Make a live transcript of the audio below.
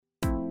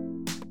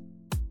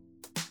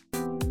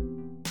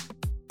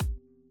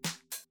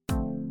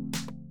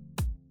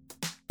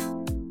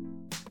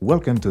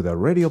Welcome to the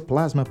Radio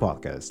Plasma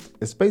Podcast,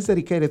 a space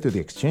dedicated to the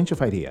exchange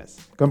of ideas,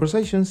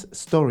 conversations,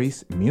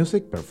 stories,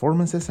 music,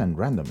 performances, and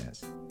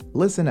randomness.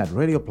 Listen at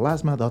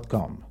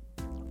radioplasma.com.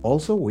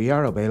 Also, we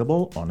are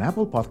available on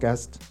Apple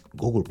Podcasts,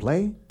 Google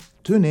Play,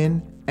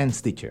 TuneIn, and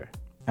Stitcher.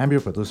 I'm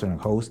your producer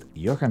and host,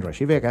 Johan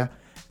Rashi Vega,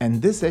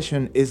 and this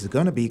session is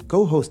going to be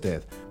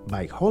co-hosted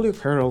by Holyoke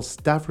Herald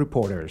staff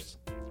reporters.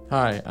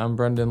 Hi, I'm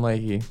Brendan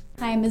Leahy.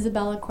 Hi, I'm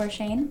Isabella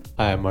Courchesne.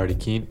 Hi, I'm Marty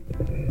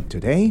Keane.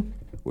 Today,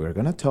 we're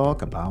going to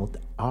talk about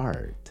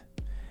art.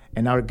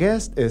 And our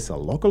guest is a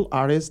local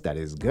artist that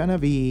is going to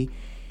be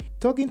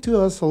talking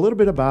to us a little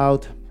bit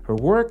about her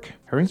work,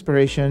 her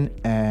inspiration,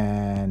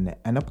 and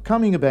an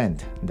upcoming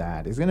event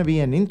that is going to be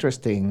an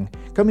interesting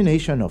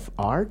combination of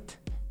art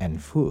and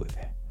food.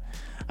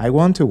 I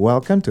want to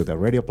welcome to the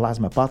Radio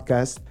Plasma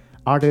Podcast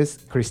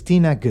artist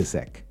Christina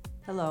Gusek.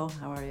 Hello,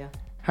 how are you?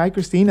 Hi,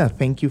 Christina.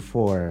 Thank you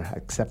for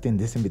accepting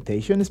this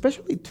invitation,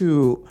 especially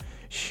to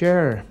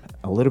share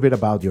a little bit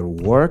about your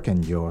work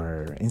and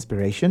your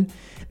inspiration,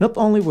 not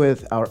only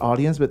with our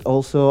audience, but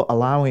also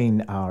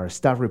allowing our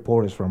staff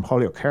reporters from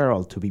Holyoke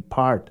Herald to be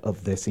part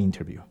of this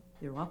interview.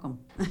 You're welcome.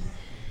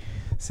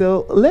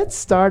 So let's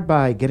start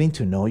by getting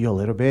to know you a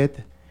little bit.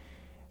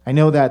 I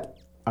know that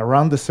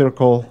around the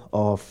circle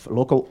of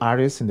local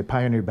artists in the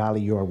Pioneer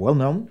Valley, you are well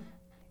known.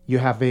 You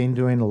have been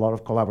doing a lot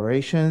of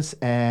collaborations,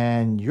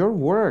 and your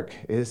work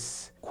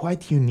is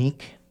quite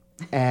unique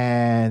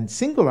and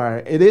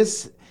singular. It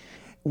is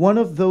one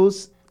of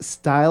those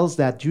styles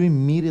that you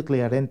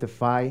immediately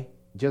identify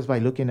just by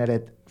looking at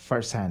it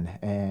firsthand.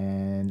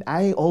 And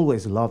I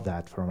always love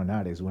that from an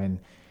artist, when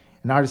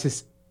an artist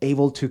is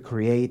able to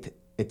create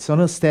its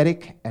own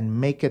aesthetic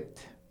and make it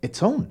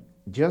its own,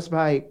 just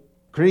by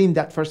creating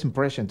that first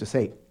impression to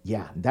say,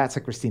 yeah, that's a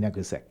Christina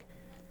Gusek.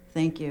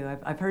 Thank you.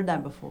 I've heard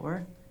that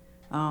before.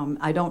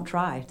 I don't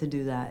try to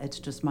do that. It's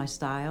just my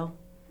style.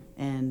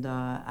 And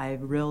I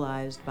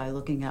realized by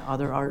looking at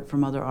other art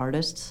from other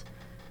artists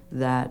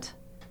that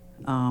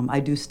I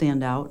do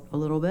stand out a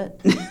little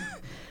bit.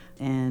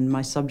 And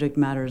my subject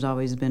matter has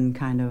always been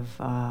kind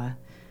of,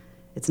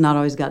 it's not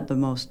always got the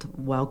most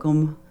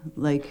welcome,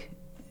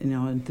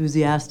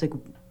 enthusiastic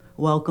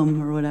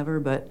welcome or whatever,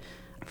 but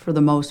for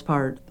the most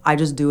part, I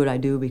just do what I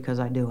do because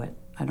I do it.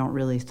 I don't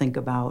really think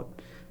about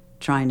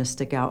trying to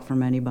stick out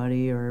from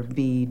anybody or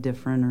be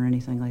different or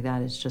anything like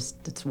that.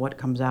 It's what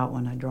comes out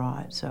when I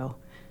draw it, so.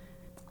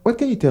 What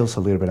can you tell us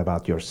a little bit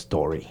about your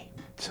story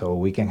so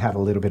we can have a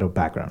little bit of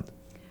background?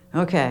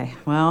 Okay,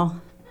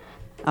 well,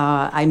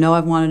 I know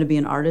I've wanted to be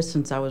an artist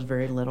since I was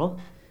very little.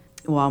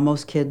 While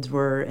most kids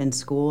were in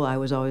school, I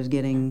was always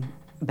getting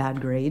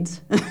bad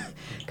grades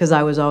because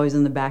I was always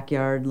in the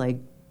backyard,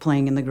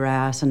 playing in the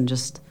grass, and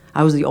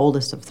I was the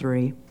oldest of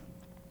three.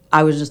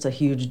 I was just a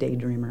huge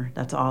daydreamer.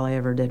 That's all I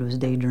ever did was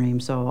daydream.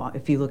 So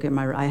if you look at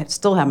I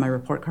still have my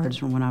report cards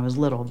from when I was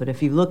little, but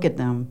if you look at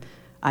them,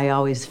 I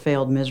always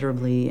failed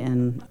miserably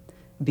in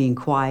being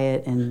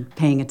quiet and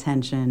paying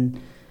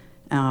attention.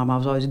 I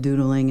was always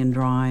doodling and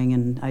drawing,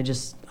 and I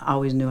just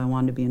always knew I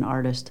wanted to be an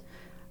artist.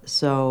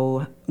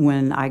 So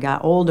when I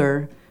got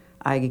older,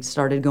 I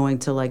started going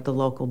to the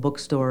local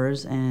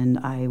bookstores, and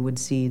I would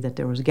see that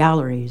there was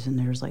galleries and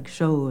there's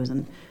shows,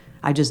 and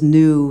I just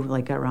knew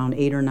around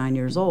 8 or 9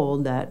 years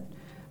old that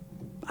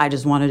I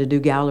just wanted to do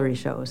gallery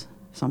shows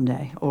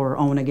someday or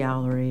own a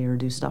gallery or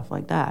do stuff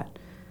like that.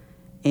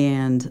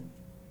 And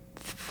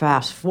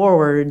fast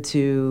forward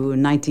to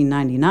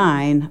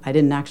 1999, I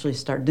didn't actually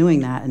start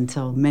doing that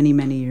until many,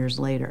 many years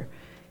later.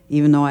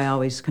 Even though I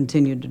always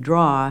continued to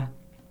draw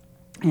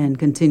and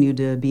continued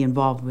to be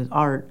involved with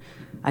art,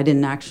 I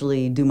didn't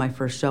actually do my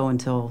first show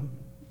until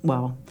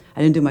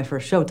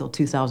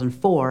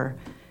 2004,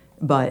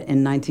 but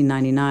in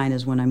 1999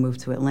 is when I moved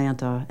to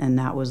Atlanta, and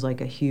that was a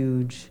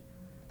huge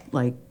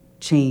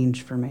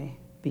change for me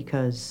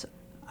because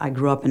I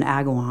grew up in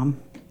Agawam,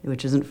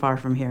 which isn't far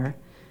from here.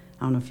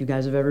 I don't know if you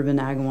guys have ever been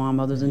to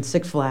Agawam other than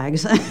Six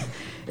Flags.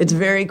 It's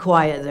very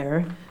quiet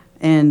there.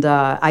 And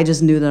I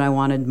just knew that I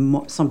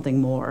wanted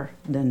something more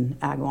than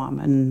Agawam.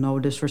 And no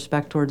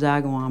disrespect towards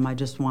Agawam, I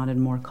just wanted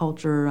more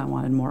culture, I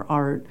wanted more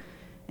art.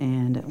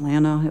 And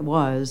Atlanta it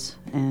was.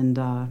 And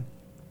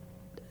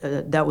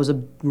that was a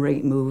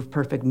great move,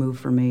 perfect move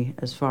for me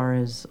as far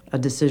as a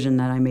decision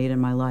that I made in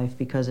my life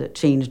because it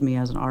changed me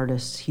as an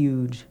artist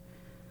huge.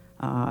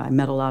 I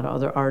met a lot of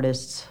other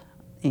artists,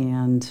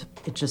 and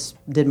it just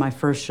did my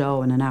first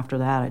show, and then after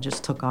that I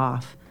just took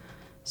off.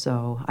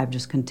 So I've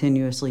just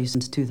continuously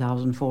since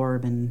 2004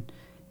 been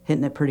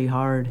hitting it pretty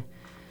hard.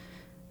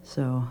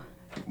 So.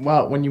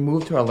 Well, when you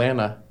moved to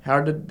Atlanta,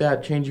 how did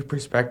that change your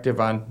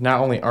perspective on not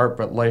only art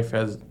but life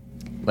as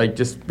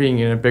just being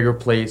in a bigger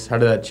place? How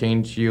did that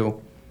change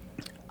you?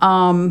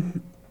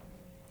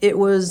 It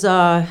was,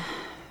 well,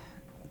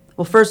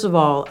 first of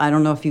all, I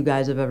don't know if you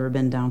guys have ever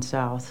been down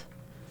south.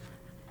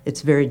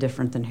 It's very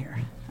different than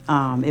here.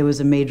 It was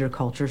a major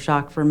culture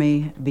shock for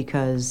me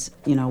because,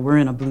 we're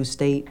in a blue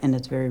state and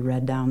it's very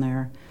red down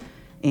there.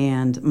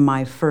 And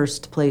my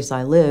first place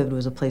I lived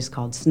was a place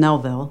called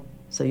Snellville.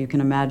 So you can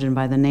imagine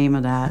by the name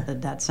of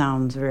that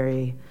sounds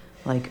very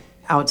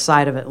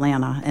outside of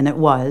Atlanta, and it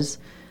was.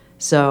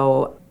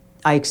 So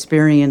I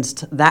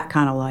experienced that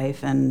kind of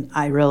life, and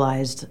I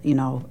realized,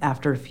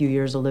 after a few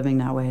years of living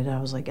that way, that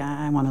I was like,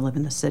 I want to live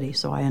in the city.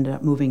 So I ended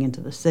up moving into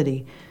the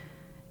city.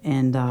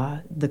 And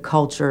the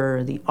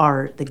culture, the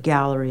art, the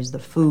galleries, the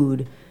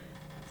food,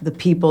 the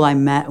people I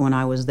met when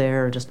I was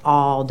there, just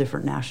all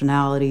different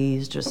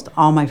nationalities, just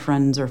all my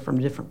friends are from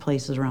different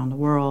places around the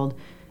world.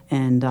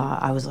 And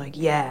I was like,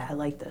 yeah, I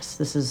like this.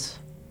 This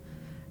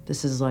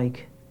is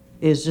like,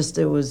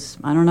 it was,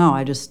 I don't know,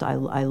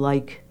 I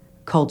like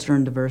culture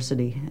and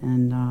diversity,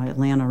 and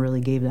Atlanta really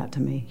gave that to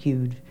me,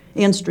 huge.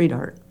 And street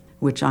art,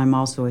 which I'm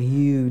also a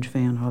huge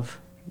fan of,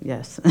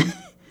 yes.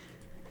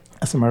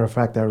 As a matter of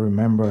fact, I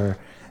remember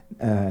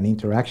an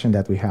interaction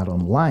that we had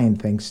online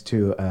thanks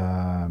to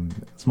a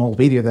small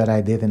video that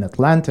I did in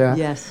Atlanta.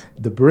 Yes.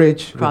 The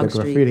bridge Krog with the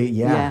Street. graffiti.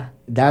 Yeah.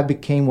 That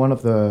became one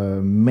of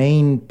the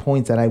main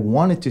points that I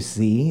wanted to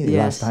see the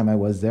last time I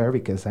was there,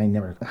 because I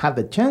never had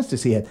the chance to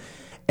see it.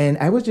 And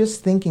I was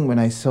just thinking when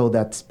I saw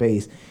that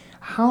space,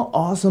 how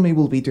awesome it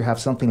will be to have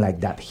something like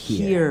that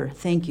here. Here,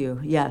 thank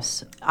you.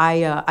 Yes.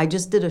 I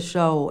just did a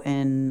show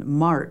in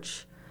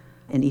March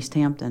in East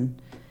Hampton,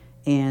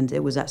 and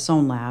it was at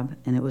Sewn Lab,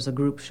 and it was a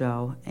group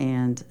show,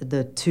 and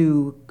the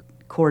two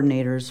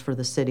coordinators for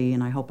the city,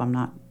 and I hope I'm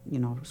not,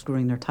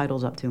 screwing their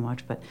titles up too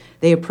much, but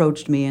they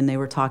approached me and they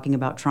were talking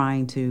about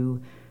trying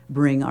to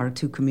bring our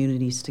two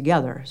communities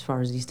together as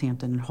far as East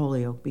Hampton and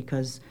Holyoke,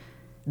 because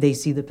they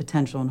see the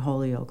potential in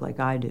Holyoke like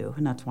I do,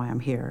 and that's why I'm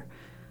here.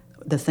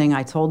 The thing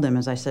I told them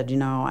is I said,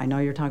 I know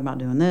you're talking about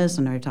doing this,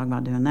 I know you're talking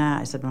about doing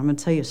that. I said, but I'm going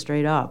to tell you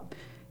straight up,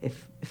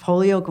 if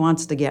Holyoke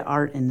wants to get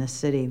art in this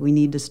city, we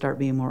need to start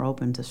being more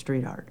open to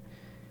street art.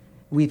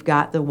 We've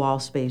got the wall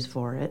space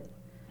for it.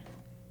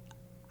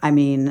 I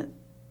mean,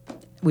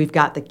 we've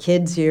got the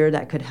kids here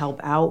that could help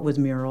out with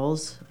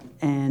murals,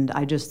 and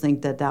I just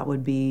think that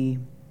would be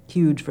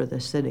huge for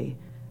this city.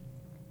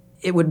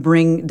 It would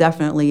bring,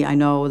 definitely, I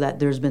know that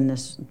there's been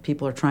this,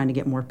 people are trying to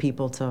get more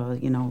people to,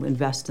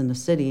 invest in the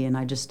city,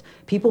 and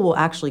people will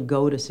actually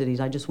go to cities.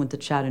 I just went to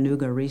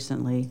Chattanooga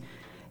recently.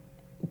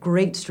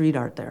 Great street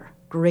art there,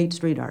 great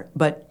street art.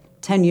 But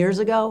 10 years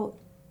ago,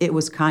 it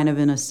was kind of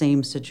in a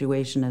same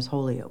situation as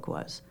Holyoke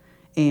was.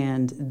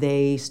 And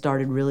they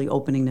started really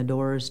opening the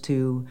doors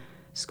to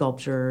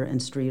sculpture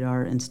and street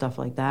art and stuff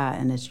like that,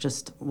 and it's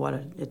just,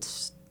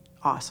 it's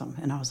awesome.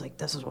 And I was like,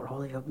 this is what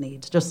Holyoke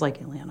needs, just like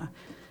Atlanta.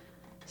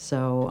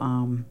 So,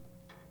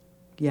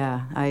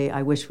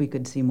 I wish we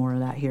could see more of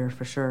that here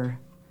for sure.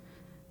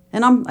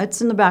 And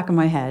it's in the back of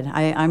my head.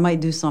 I might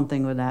do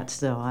something with that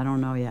still. I don't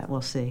know yet.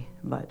 We'll see.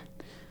 But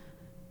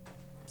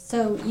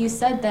So you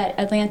said that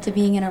Atlanta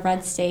being in a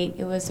red state,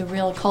 it was a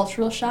real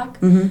cultural shock.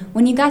 Mm-hmm.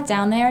 When you got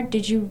down there,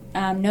 did you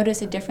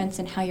notice a difference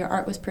in how your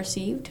art was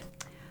perceived?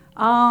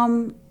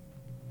 I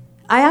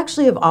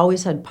actually have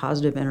always had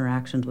positive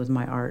interactions with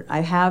my art. I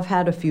have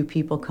had a few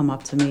people come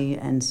up to me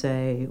and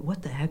say,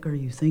 what the heck are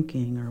you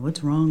thinking? Or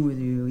what's wrong with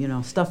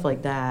you? Stuff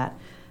like that.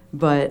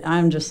 But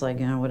I'm just like,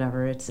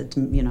 whatever. It's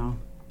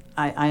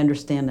I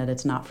understand that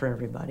it's not for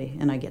everybody,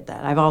 and I get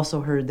that. I've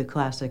also heard the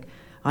classic,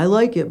 I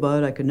like it,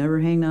 but I could never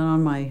hang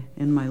that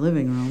in my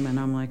living room. And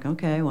I'm like,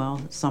 okay,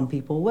 well, some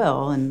people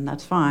will, and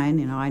that's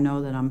fine. I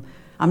know that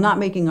I'm not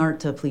making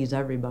art to please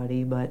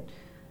everybody, but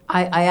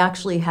I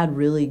actually had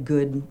really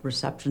good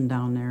reception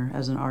down there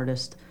as an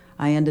artist.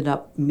 I ended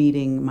up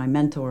meeting my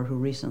mentor, who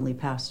recently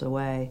passed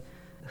away,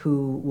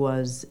 who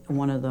was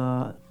one of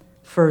the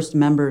first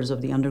members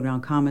of the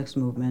underground comics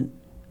movement.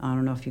 I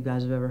don't know if you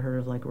guys have ever heard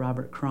of like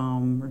Robert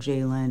Crumb or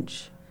Jay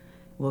Lynch.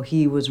 Well,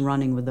 he was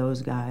running with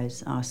those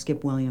guys,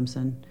 Skip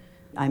Williamson.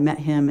 I met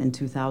him in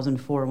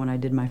 2004 when I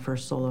did my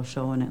first solo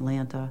show in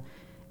Atlanta,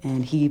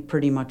 and he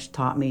pretty much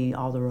taught me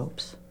all the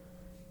ropes.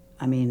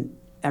 I mean,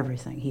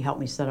 everything. He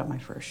helped me set up my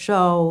first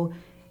show.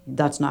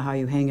 That's not how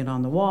you hang it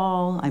on the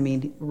wall. I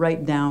mean,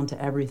 right down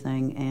to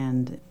everything.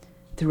 And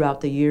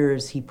throughout the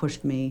years, he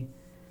pushed me.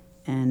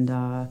 And,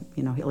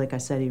 like I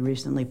said, he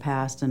recently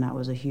passed, and that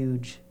was a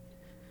huge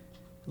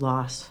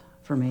loss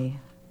for me.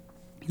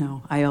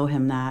 I owe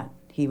him that.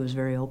 He was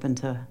very open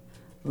to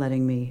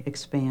letting me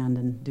expand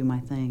and do my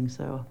thing,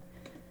 so.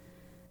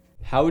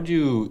 How would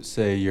you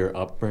say your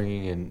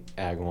upbringing in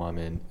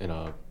Agawam in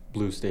a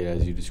blue state,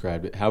 as you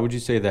described it, how would you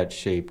say that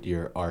shaped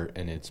your art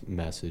and its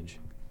message?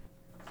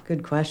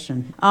 Good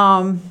question.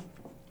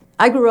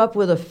 I grew up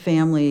with a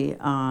family,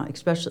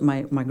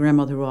 especially my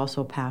grandmother, who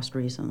also passed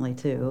recently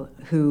too,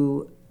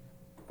 who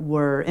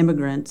were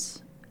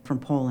immigrants from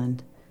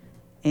Poland.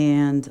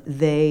 And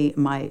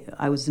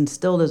I was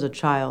instilled as a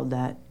child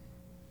that,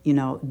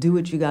 do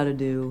what you got to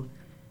do,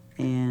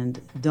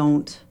 and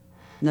don't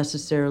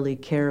necessarily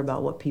care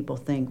about what people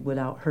think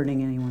without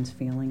hurting anyone's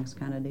feelings,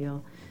 kind of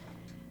deal.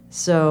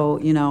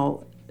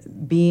 So,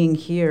 being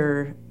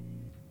here,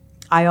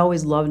 I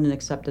always loved and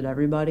accepted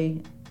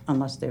everybody,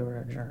 unless they were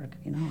a jerk,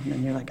 and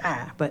then you're like,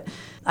 But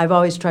I've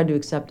always tried to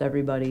accept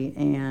everybody,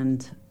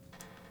 and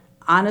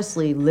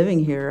honestly,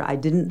 living here, I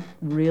didn't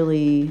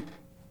really,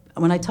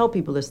 when I tell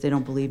people this, they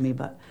don't believe me,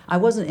 but I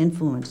wasn't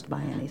influenced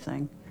by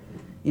anything.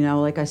 You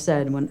know, like I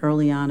said, when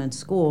early on in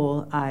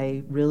school,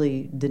 I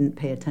really didn't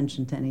pay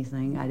attention to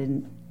anything. I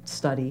didn't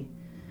study.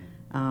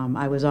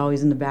 I was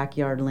always in the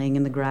backyard, laying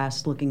in the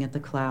grass, looking at the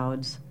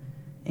clouds.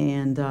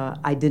 And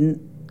I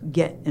didn't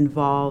get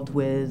involved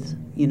with,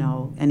 you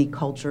know, any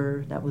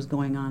culture that was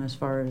going on as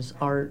far as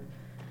art,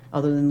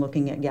 other than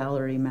looking at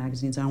gallery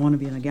magazines. I want to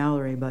be in a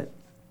gallery, but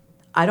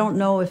I don't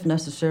know if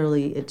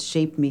necessarily it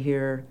shaped me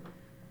here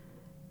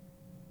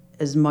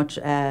as much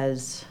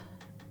as,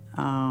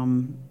 I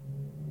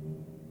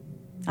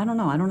don't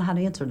know. I don't know how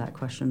to answer that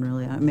question,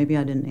 really. Maybe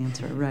I didn't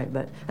answer it right,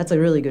 but that's a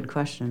really good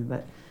question.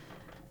 But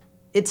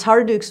it's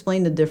hard to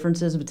explain the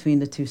differences between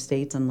the two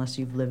states unless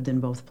you've lived in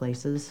both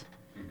places.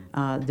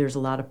 There's a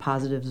lot of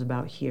positives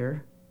about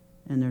here,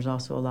 and there's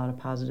also a lot of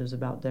positives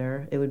about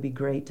there. It would be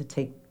great to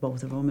take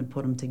both of them and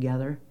put them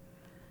together.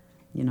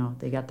 You know,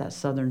 they got that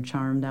southern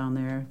charm down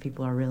there.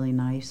 People are really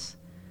nice.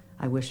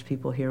 I wish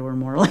people here were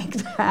more like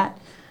that.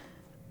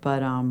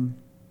 But,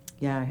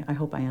 yeah, I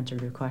hope I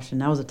answered your question.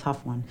 That was a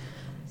tough one.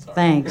 Sorry.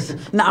 Thanks.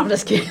 No, I'm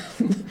just kidding.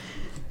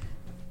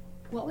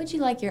 What would you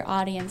like your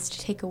audience to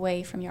take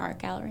away from your art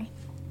gallery?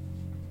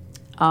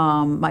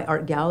 My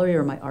art gallery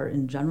or my art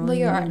in general? Well,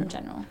 your art in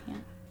general, yeah.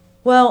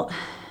 Well,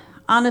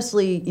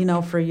 honestly, you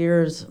know, for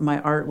years, my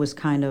art was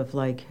kind of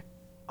like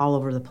all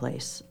over the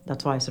place.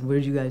 That's why I said,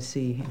 where'd you guys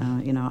see?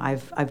 You know,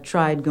 I've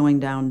tried going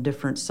down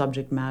different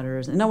subject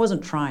matters, and I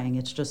wasn't trying.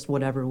 It's just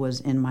whatever was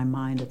in my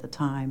mind at the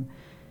time.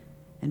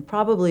 And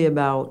probably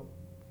about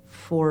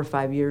 4 or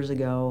 5 years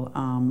ago,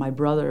 my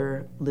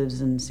brother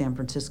lives in San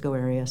Francisco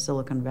area,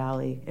 Silicon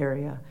Valley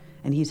area,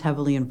 and he's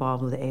heavily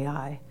involved with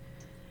AI.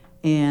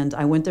 And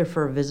I went there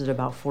for a visit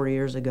about 4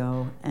 years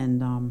ago,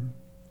 and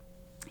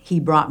he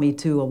brought me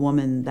to a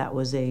woman that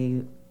was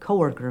a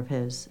coworker of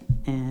his,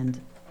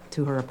 and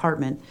to her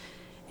apartment,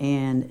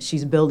 and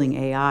she's building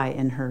AI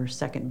in her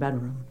second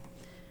bedroom.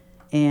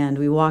 And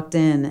we walked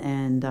in,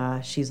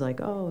 and she's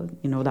like, oh,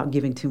 you know, without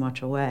giving too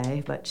much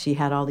away, but she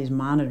had all these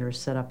monitors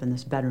set up in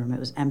this bedroom. It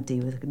was empty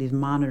with these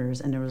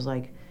monitors, and there was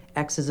like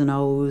X's and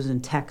O's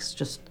and text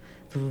just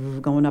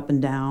going up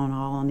and down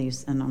all on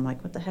these. And I'm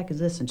like, what the heck is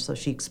this? And so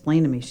she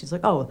explained to me. She's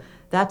like, oh,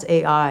 that's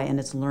AI, and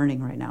it's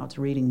learning right now. It's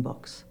reading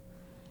books.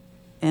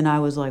 And I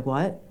was like,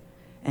 what?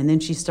 And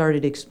then she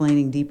started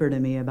explaining deeper to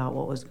me about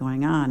what was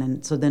going on.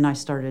 And so then I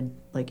started,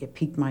 like, it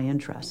piqued my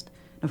interest.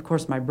 Of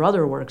course, my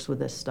brother works with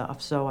this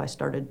stuff, so I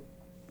started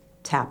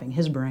tapping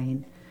his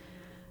brain.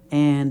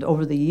 And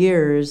over the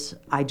years,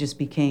 I just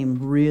became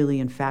really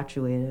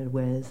infatuated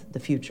with the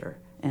future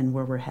and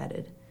where we're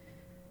headed.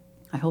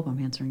 I hope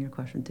I'm answering your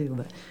question too,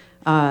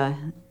 but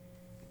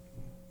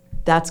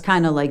that's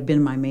kind of like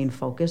been my main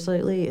focus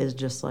lately, is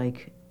just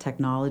like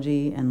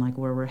technology and like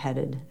where we're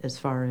headed as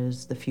far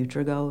as the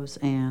future goes.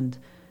 And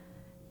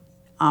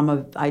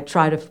I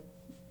try to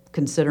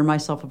consider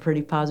myself a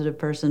pretty positive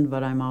person,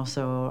 but I'm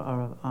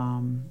also,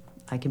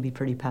 I can be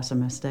pretty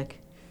pessimistic.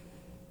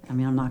 I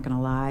mean, I'm not going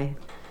to lie.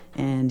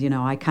 And, you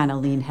know, I kind of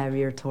lean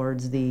heavier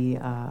towards the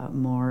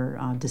more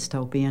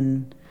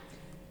dystopian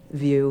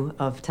view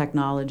of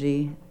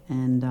technology.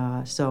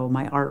 And so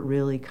my art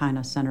really kind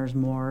of centers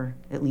more,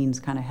 it leans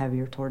kind of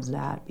heavier towards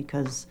that,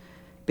 because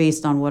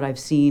based on what I've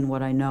seen,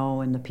 what I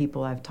know, and the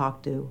people I've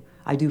talked to,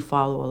 I do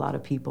follow a lot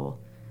of people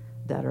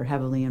that are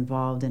heavily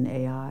involved in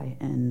AI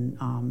and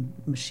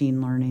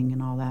machine learning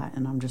and all that.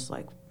 And I'm just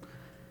like,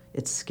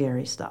 it's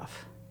scary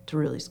stuff. It's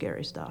really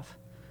scary stuff.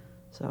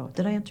 So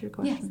did I answer your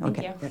question?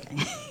 Yes, thank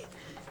you.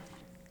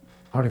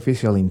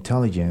 Artificial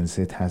intelligence,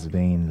 it has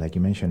been, like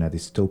you mentioned, a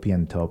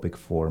dystopian topic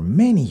for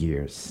many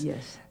years.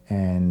 Yes.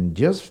 And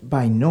just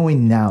by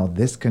knowing now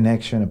this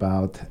connection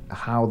about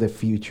how the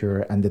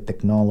future and the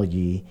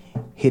technology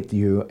hit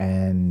you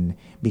and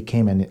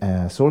became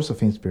a source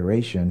of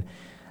inspiration,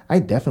 I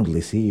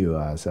definitely see you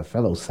as a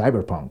fellow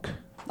cyberpunk.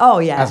 Oh,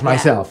 yeah. As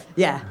myself.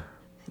 Yeah,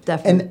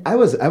 definitely. And I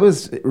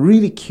was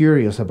really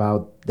curious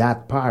about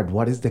that part.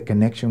 What is the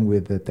connection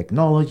with the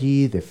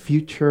technology, the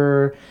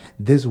future,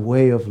 this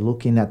way of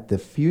looking at the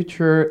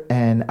future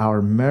and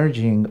our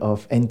merging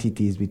of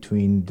entities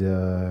between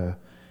the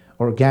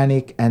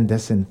organic and the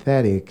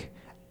synthetic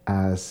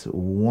as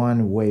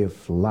one way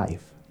of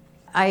life?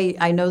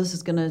 I know this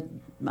is going to,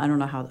 I don't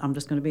know how, I'm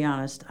just going to be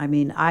honest. I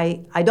mean,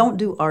 I don't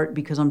do art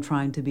because I'm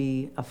trying to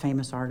be a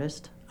famous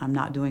artist. I'm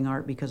not doing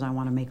art because I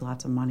want to make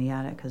lots of money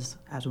at it, because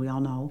as we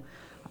all know,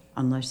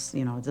 unless,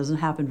 you know, it doesn't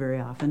happen very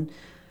often.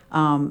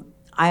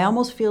 I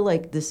almost feel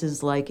like this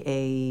is like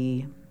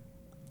I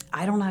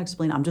don't know how to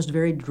explain it. I'm just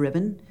very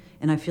driven,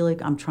 and I feel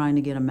like I'm trying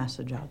to get a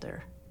message out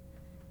there.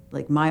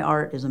 Like, my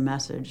art is a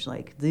message.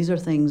 Like, these are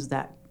things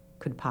that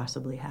could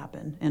possibly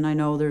happen. And I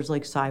know there's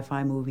like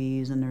sci-fi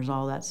movies and there's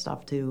all that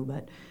stuff too,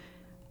 but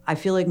I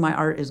feel like my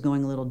art is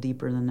going a little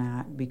deeper than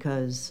that,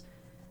 because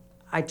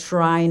I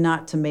try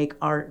not to make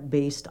art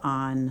based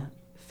on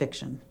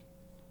fiction.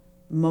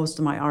 Most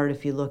of my art,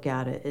 if you look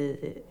at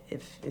it,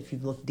 if you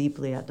look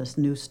deeply at this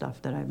new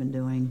stuff that I've been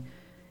doing,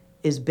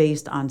 is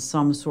based on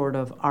some sort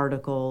of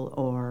article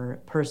or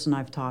person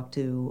I've talked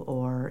to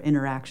or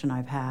interaction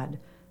I've had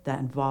that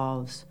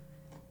involves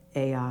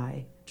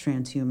AI,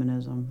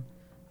 transhumanism,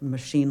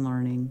 machine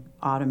learning,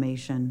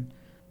 automation,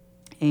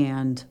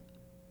 and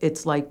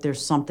it's like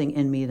there's something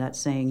in me that's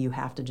saying you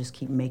have to just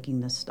keep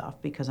making this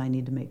stuff because I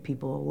need to make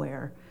people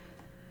aware.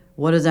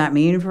 What does that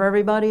mean for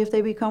everybody if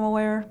they become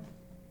aware?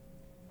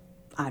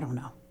 I don't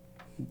know.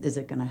 Is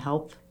it going to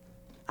help?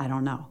 I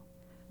don't know.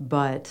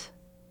 But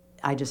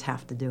I just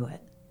have to do it.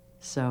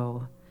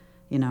 So,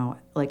 you know,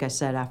 like I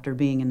said, after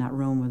being in that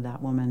room with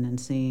that woman and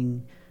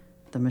seeing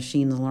the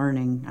machines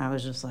learning, I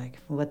was just like,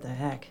 what the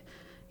heck?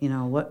 You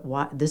know,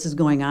 what this is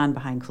going on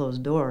behind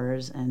closed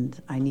doors,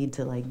 and I need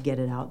to like get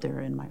it out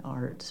there in my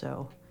art.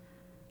 So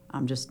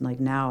I'm just like,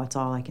 now it's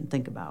all I can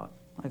think about.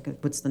 Like,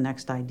 what's the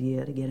next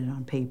idea to get it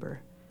on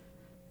paper?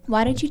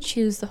 Why did you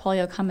choose the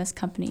Holyoke Hummus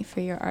Company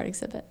for your art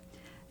exhibit?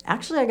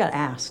 Actually, I got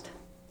asked.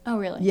 Oh,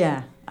 really?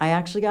 Yeah, I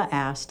actually got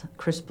asked.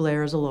 Chris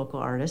Blair is a local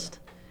artist,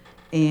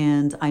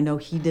 and I know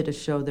he did a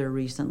show there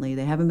recently.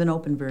 They haven't been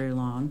open very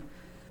long.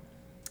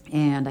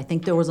 And I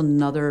think there was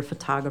another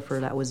photographer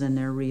that was in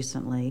there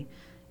recently,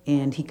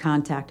 and he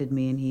contacted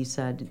me and he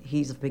said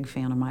he's a big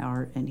fan of my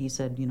art, and he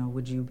said, you know,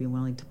 would you be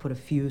willing to put a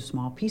few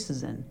small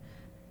pieces in?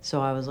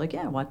 So I was like,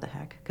 yeah, what the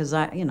heck? Because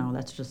you know,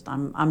 that's just,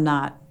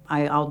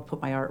 I'll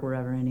put my art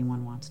wherever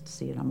anyone wants to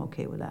see it. I'm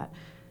okay with that.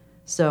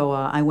 So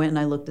I went and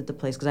I looked at the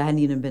place because I hadn't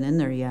even been in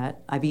there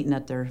yet. I've eaten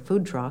at their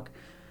food truck,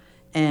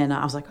 and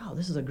I was like, oh,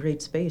 this is a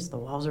great space. The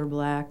walls are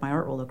black. My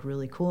art will look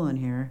really cool in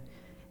here.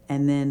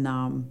 And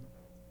then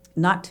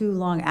not too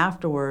long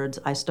afterwards,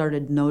 I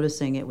started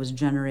noticing it was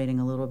generating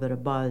a little bit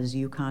of buzz.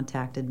 You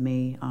contacted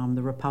me.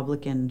 The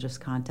Republican just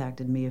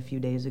contacted me a few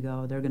days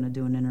ago. They're going to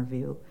do an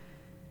interview.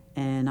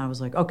 And I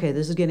was like, okay,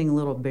 this is getting a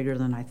little bigger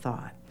than I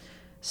thought.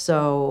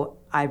 So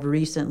I've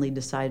recently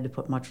decided to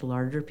put much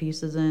larger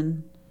pieces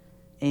in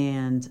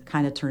and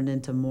kind of turned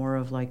into more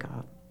of like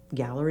a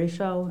gallery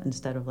show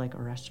instead of like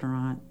a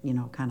restaurant, you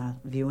know, kind of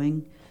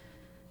viewing.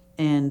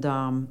 And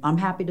I'm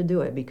happy to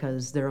do it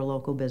because they're a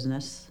local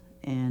business.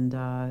 And,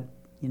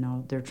 you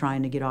know, they're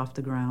trying to get off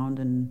the ground,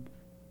 and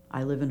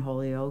I live in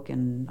Holyoke,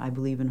 and I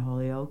believe in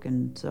Holyoke,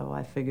 and so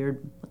I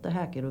figured, what the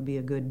heck, it'll be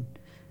a good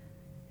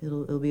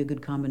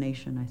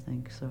combination, I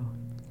think, so.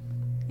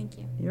 Thank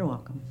you. You're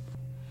welcome.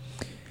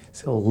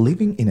 So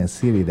living in a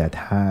city that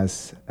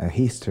has a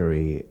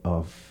history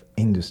of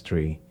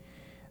industry,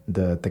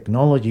 the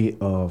technology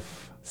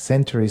of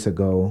centuries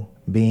ago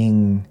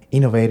being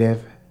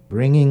innovative,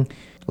 bringing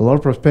a lot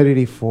of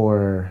prosperity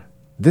for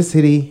this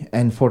city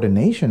and for the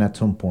nation at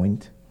some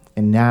point,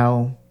 and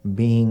now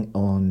being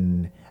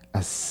on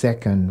a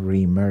second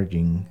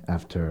re-emerging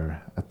after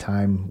a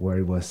time where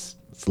it was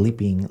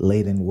sleeping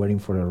late and waiting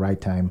for the right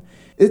time.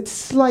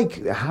 It's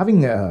like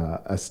having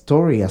a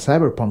story, a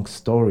cyberpunk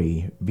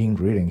story being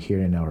written here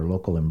in our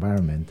local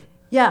environment.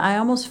 Yeah, I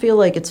almost feel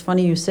like it's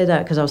funny you say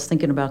that because I was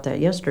thinking about that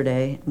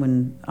yesterday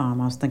when I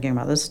was thinking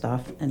about this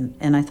stuff,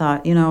 and I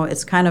thought, you know,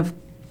 it's kind of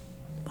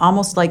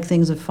almost like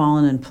things have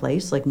fallen in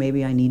place, like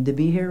maybe I need to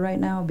be here right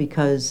now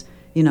because,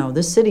 you know,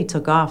 this city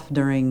took off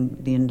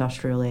during the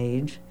industrial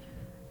age,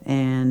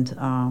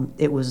 and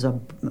it was,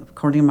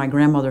 according to my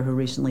grandmother who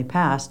recently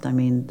passed, I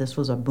mean, this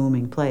was a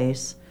booming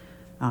place.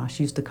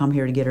 She used to come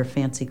here to get her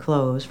fancy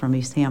clothes from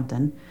East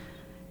Hampton,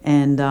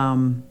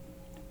 and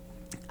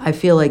I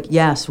feel like,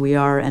 yes, we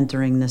are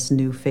entering this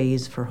new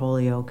phase for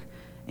Holyoke,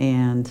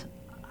 and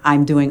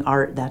I'm doing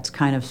art that's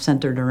kind of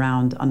centered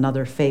around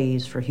another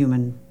phase for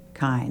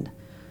humankind.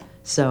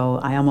 So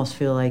I almost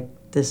feel like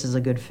this is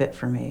a good fit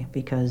for me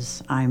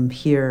because I'm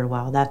here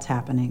while that's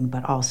happening,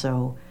 but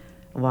also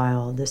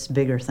while this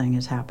bigger thing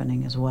is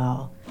happening as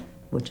well,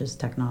 which is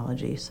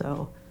technology.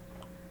 So,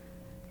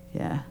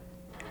 yeah.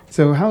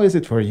 So how is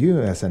it for you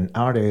as an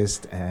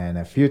artist and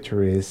a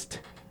futurist,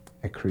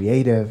 a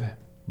creative,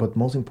 but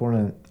most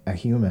important, a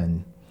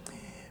human,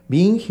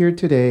 being here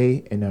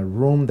today in a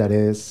room that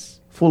is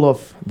full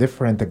of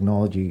different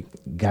technology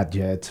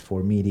gadgets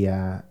for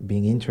media,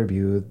 being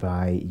interviewed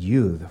by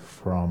youth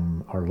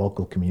from our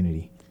local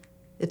community?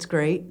 It's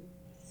great.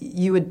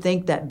 You would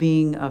think that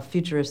being a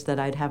futurist that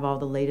I'd have all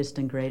the latest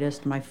and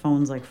greatest. My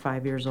phone's like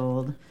 5 years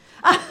old.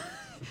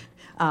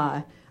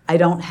 I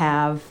don't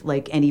have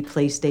like any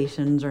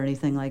PlayStations or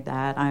anything like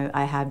that.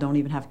 I don't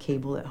even have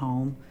cable at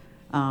home.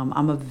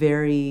 I'm a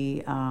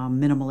very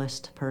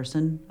minimalist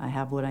person. I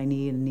have what I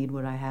need and need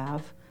what I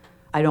have.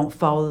 I don't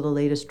follow the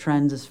latest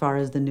trends as far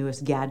as the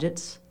newest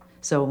gadgets.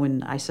 So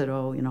when I said,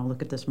 oh, you know,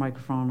 look at this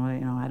microphone,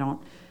 you know,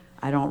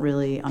 I don't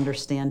really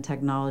understand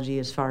technology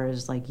as far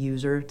as like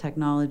user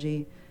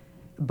technology,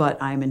 but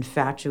I'm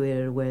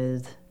infatuated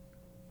with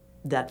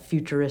that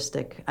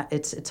futuristic.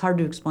 It's hard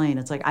to explain.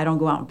 It's like I don't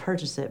go out and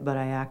purchase it, but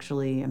I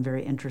actually am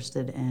very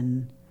interested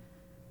in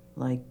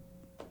like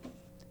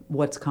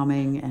what's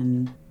coming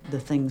and the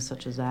things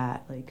such as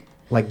that,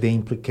 like the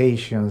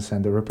implications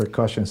and the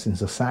repercussions in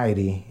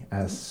society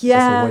as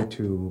a way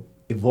to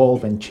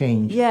evolve and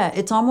change. Yeah,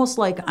 it's almost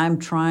like I'm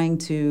trying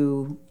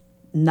to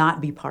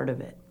not be part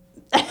of it.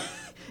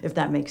 if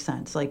that makes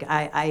sense. Like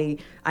I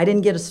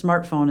didn't get a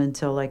smartphone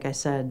until, like I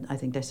said, I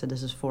think they said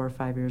this is 4 or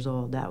 5 years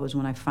old. That was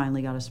when I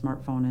finally got a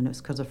smartphone, and it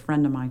was because a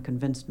friend of mine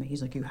convinced me.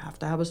 He's like, you have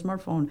to have a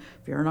smartphone.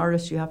 If you're an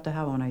artist, you have to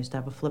have one. I used to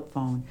have a flip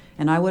phone,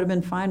 and I would have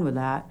been fine with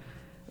that.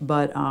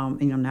 But,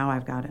 now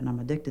I've got it and I'm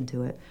addicted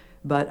to it.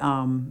 But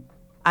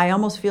I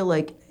almost feel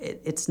like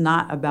it's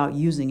not about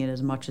using it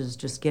as much as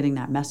just getting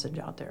that message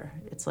out there.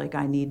 It's like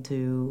I need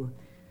to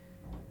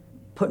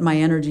put my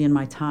energy and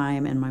my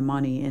time and my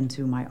money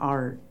into my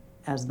art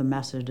as the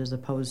message, as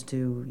opposed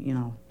to,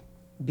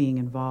 being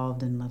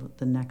involved in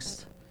the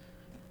next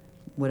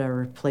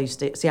whatever place.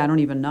 See, I don't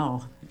even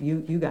know.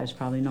 You guys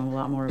probably know a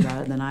lot more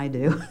about it than I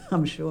do,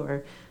 I'm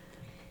sure.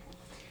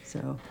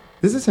 So...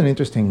 This is an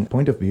interesting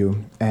point of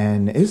view,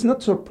 and it's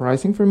not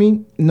surprising for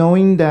me,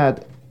 knowing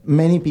that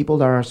many people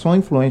that are so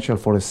influential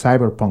for the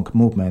cyberpunk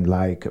movement,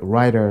 like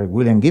writer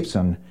William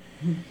Gibson,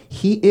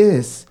 he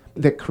is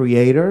the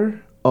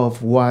creator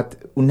of what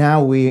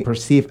now we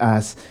perceive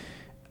as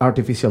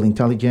artificial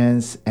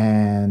intelligence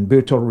and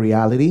virtual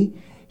reality.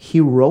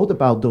 He wrote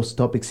about those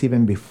topics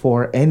even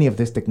before any of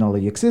this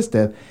technology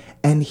existed,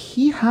 and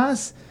he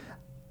has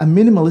a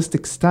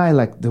minimalistic style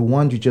like the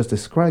one you just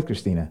described,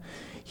 Christina.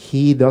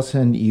 He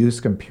doesn't use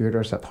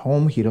computers at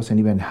home. He doesn't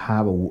even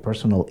have a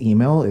personal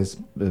email. It's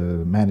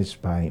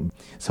managed by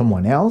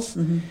someone else.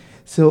 Mm-hmm.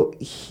 So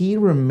he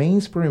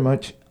remains pretty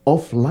much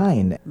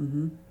offline.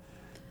 Mm-hmm.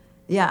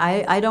 Yeah,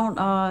 I don't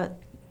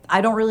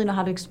really know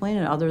how to explain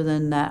it other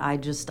than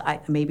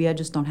that maybe I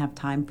just don't have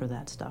time for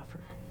that stuff.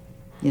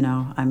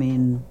 I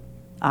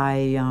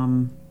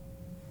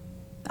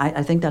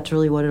think that's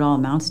really what it all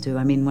amounts to.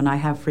 I mean, when I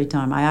have free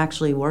time, I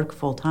actually work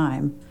full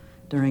time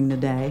during the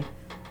day.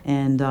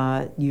 And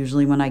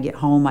usually when I get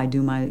home,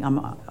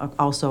 I'm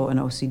also an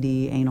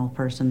OCD anal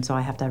person, so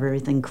I have to have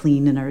everything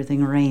cleaned and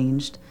everything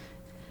arranged.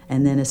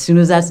 And then as soon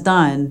as that's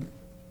done,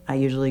 I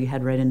usually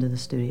head right into the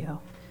studio.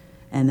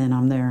 And then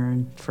I'm there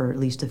for at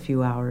least a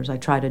few hours. I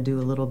try to do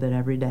a little bit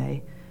every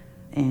day.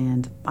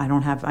 And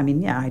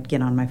I'd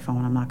get on my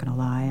phone, I'm not going to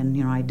lie. And,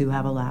 I do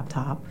have a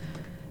laptop.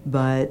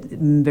 But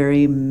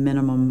very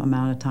minimum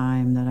amount of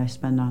time that I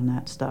spend on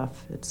that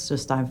stuff. It's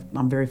just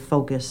I'm very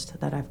focused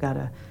that I've got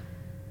to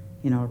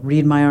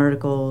read my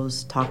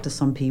articles, talk to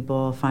some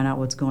people, find out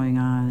what's going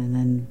on, and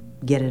then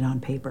get it on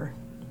paper.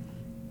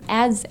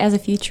 As a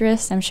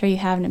futurist, I'm sure you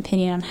have an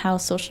opinion on how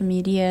social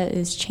media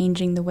is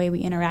changing the way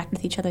we interact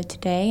with each other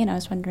today, and I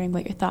was wondering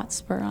what your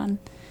thoughts were on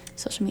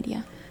social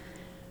media.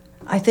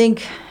 I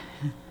think,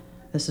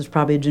 this is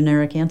probably a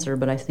generic answer,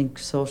 but I think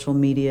social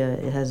media,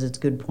 it has its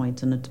good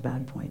points and its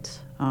bad points.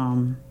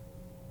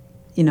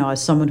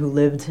 As someone who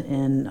lived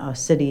in a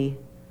city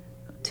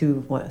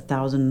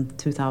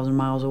 2,000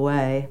 miles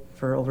away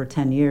for over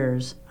 10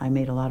 years, I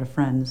made a lot of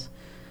friends.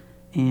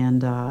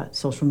 And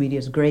social media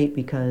is great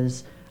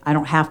because I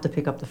don't have to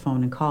pick up the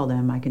phone and call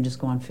them. I can just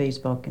go on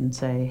Facebook and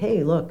say,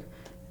 hey, look,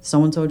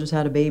 so-and-so just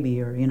had a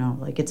baby, or,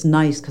 it's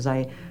nice because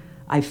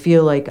I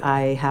feel like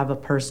I have a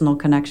personal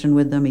connection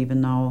with them,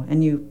 even though,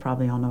 and you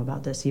probably all know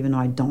about this, even though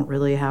I don't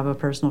really have a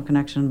personal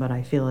connection, but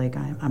I feel like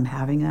I'm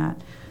having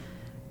that.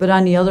 But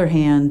on the other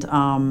hand,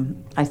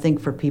 I think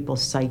for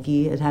people's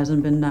psyche, it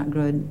hasn't been that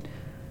good.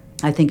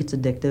 I think it's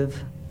addictive.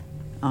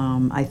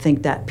 I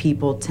think that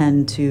people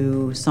tend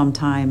to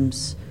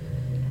sometimes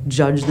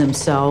judge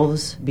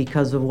themselves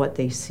because of what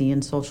they see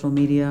in social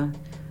media,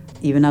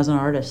 even as an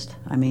artist.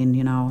 I mean,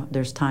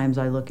 there's times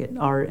I look at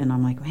art and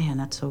I'm like, man,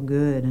 that's so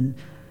good. And,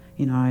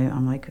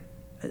 I'm like,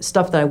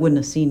 stuff that I wouldn't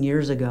have seen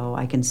years ago,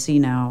 I can see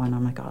now, and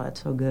I'm like, oh,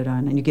 that's so good.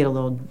 And you get a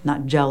little,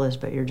 not jealous,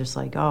 but you're just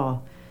like,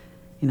 oh,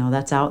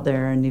 that's out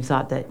there, and you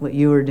thought that what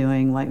you were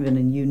doing might have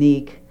been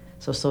unique.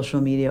 So social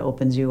media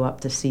opens you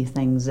up to see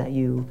things that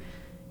you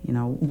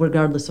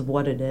regardless of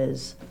what it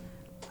is.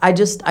 I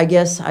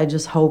guess I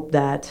just hope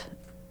that,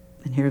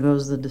 and here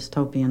goes the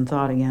dystopian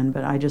thought again,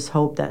 but I just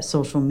hope that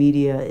social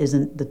media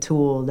isn't the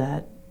tool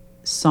that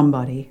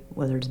somebody,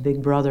 whether it's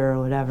Big Brother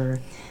or whatever,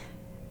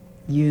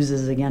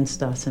 uses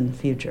against us in the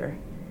future.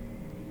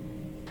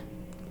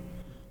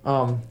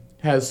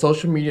 Has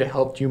social media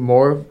helped you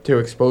more to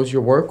expose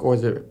your work, or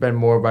has it been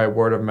more by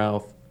word of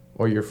mouth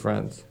or your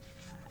friends?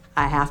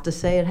 I have to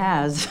say it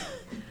has,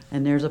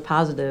 and there's a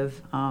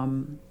positive.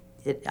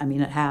 It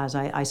has.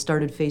 I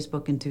started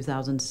Facebook in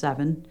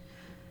 2007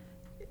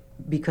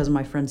 because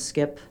my friend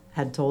Skip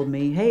had told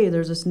me, hey,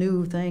 there's this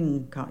new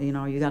thing,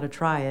 you got to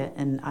try it.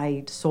 And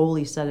I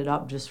solely set it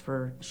up just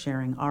for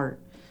sharing art.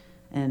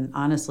 And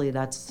honestly,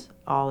 that's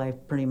all I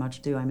pretty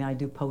much do. I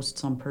do post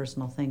some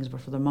personal things,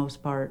 but for the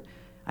most part,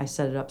 I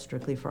set it up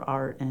strictly for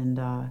art,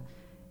 and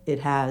it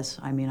has.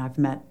 I've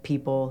met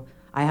people.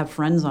 I have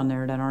friends on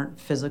there that aren't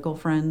physical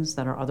friends,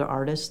 that are other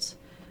artists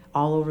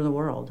all over the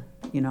world,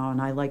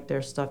 and I like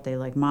their stuff, they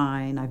like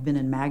mine. I've been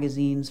in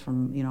magazines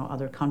from,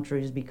 other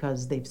countries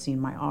because they've seen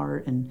my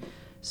art, and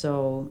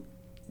so,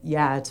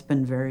 yeah, it's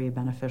been very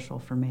beneficial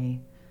for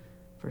me,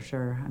 for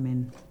sure.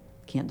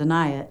 Can't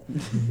deny it.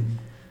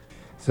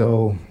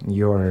 So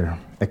your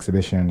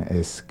exhibition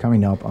is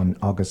coming up on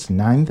August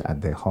 9th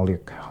at the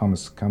Holyoke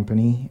Hummus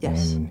Company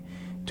yes. in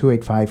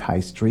 285 High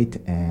Street,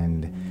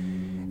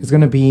 and it's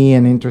going to be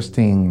an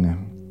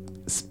interesting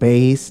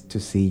space to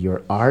see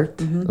your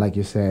art. Like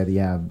you said,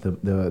 yeah,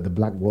 the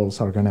black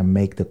walls are going to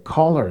make the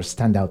colors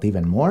stand out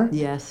even more.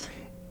 Yes.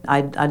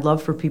 I'd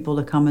love for people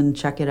to come and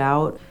check it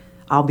out.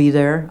 I'll be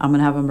there. I'm going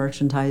to have a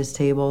merchandise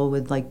table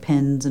with like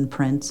pins and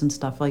prints and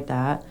stuff like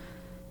that.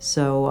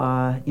 So,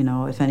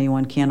 if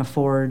anyone can't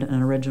afford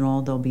an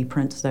original, there'll be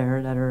prints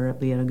there that'll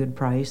be at a good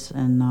price,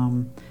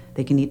 and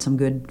they can eat some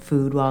good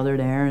food while they're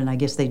there. And I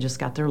guess they just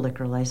got their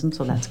liquor license,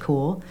 so that's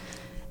cool.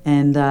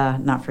 And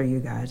not for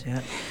you guys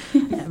yet.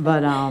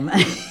 But,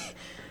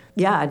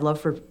 yeah, I'd love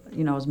for,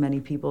 as many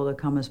people to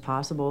come as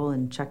possible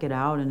and check it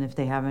out. And if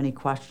they have any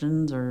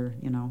questions or,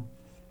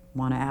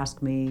 want to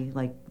ask me,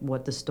 like,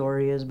 what the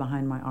story is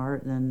behind my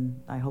art,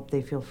 then I hope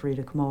they feel free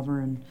to come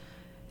over and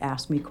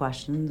ask me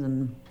questions.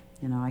 And,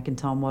 I can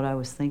tell them what I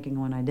was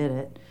thinking when I did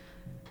it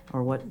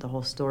or what the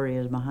whole story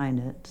is behind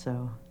it.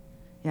 So,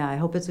 yeah, I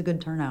hope it's a good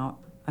turnout.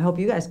 I hope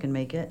you guys can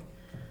make it.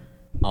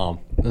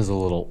 This is a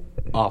little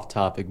off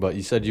topic, but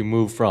you said you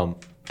moved from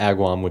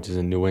Agawam, which is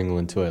in New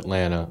England, to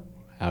Atlanta.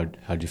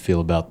 How'd you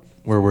feel about,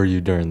 where were you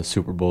during the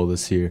Super Bowl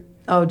this year?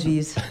 Oh,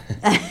 geez.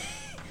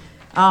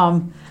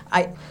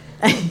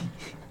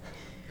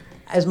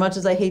 As much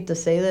as I hate to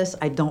say this,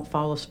 I don't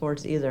follow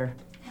sports either.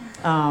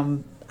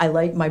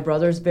 My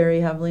brother's very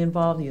heavily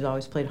involved. He's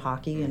always played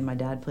hockey, and my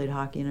dad played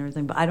hockey and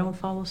everything, but I don't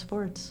follow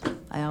sports.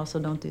 I also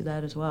don't do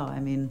that as well. I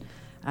mean,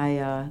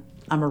 I'm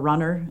a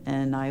runner,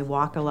 and I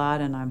walk a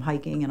lot, and I'm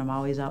hiking, and I'm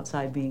always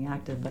outside being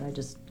active, but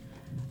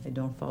I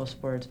don't follow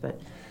sports. But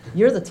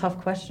you're the tough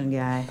question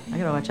guy. I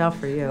gotta watch out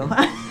for you.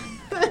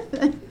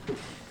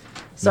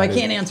 So I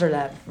can't answer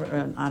that,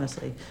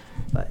 honestly.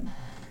 But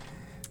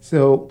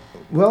So,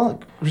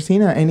 well,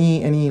 Christina,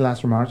 any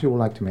last remarks you would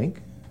like to make?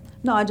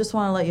 no, I just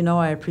want to let you know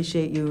I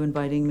appreciate you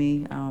inviting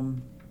me.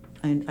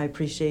 I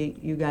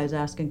appreciate you guys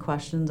asking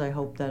questions. I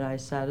hope that I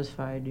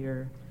satisfied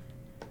your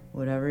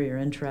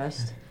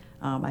interest.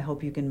 I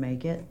hope you can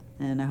make it,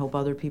 and I hope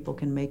other people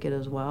can make it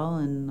as well.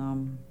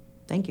 And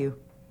thank you.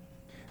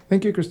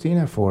 Thank you,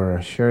 Christina,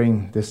 for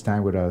sharing this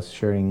time with us,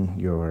 sharing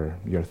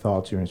your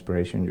thoughts, your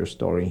inspiration, your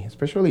story,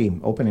 especially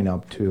opening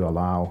up to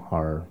allow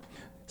our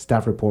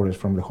staff reporters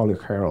from the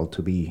Holyoke Herald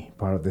to be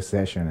part of this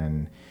session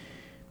and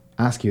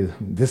ask you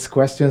this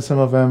question, some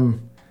of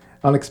them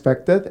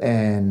unexpected,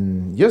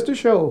 and just to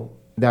show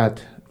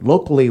that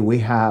locally we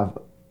have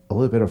a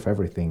little bit of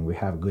everything. We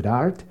have good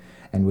art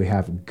and we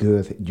have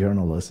good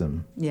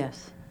journalism.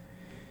 Yes.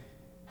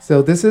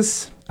 So this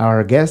is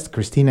our guest,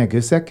 Christina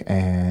Gusek,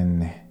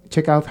 and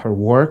check out her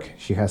work.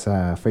 She has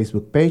a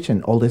Facebook page,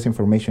 and all this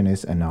information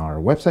is on our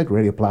website,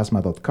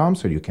 radioplasma.com,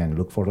 so you can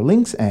look for the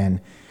links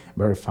and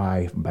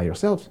verify by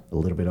yourself a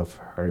little bit of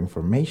her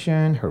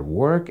information, her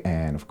work,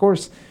 and of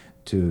course,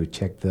 to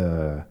check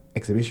the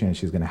exhibition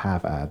she's going to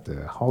have at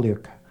the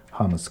Holyoke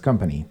Hummus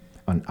Company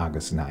on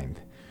August 9th.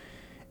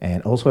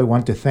 And also I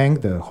want to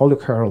thank the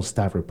Holyoke Herald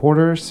staff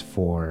reporters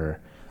for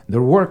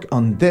their work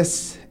on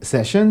this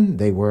session.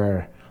 They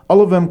were,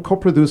 all of them,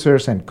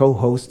 co-producers and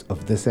co-hosts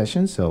of this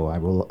session, so I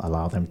will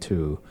allow them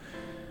to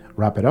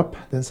wrap it up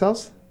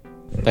themselves.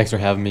 Thanks for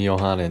having me,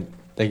 Johan, and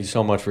thank you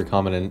so much for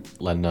coming and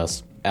letting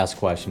us ask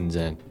questions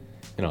and,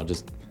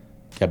 just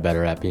get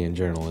better at being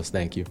journalists.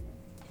 Thank you.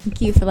 Thank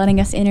you for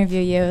letting us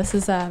interview you. This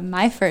is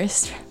my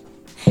first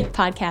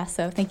podcast,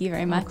 so thank you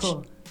very much. Oh,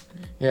 cool.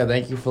 Yeah,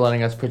 thank you for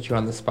letting us put you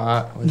on the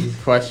spot with these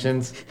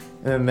questions.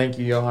 And then thank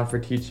you, Johan, for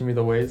teaching me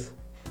the ways.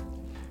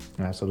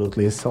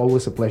 Absolutely. It's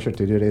always a pleasure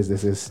to do this.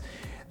 This is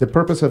the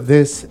purpose of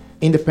this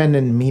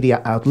independent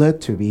media outlet,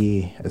 to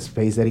be a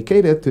space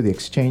dedicated to the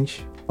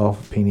exchange of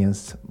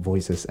opinions,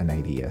 voices, and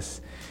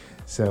ideas.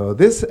 So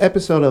this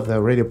episode of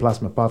the Radio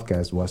Plasma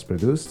podcast was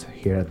produced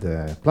here at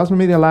the Plasma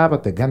Media Lab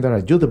at the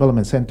Gandhara Youth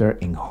Development Center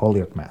in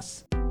Holyoke,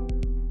 Mass.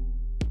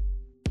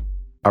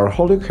 Our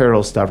Holyoke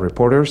Herald staff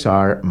reporters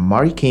are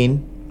Marty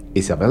Keane,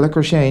 Isabella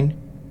Courchesne,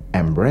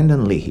 and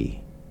Brendan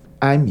Leahy.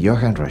 I'm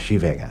Johan Rashi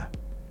Vega.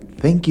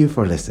 Thank you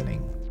for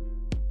listening.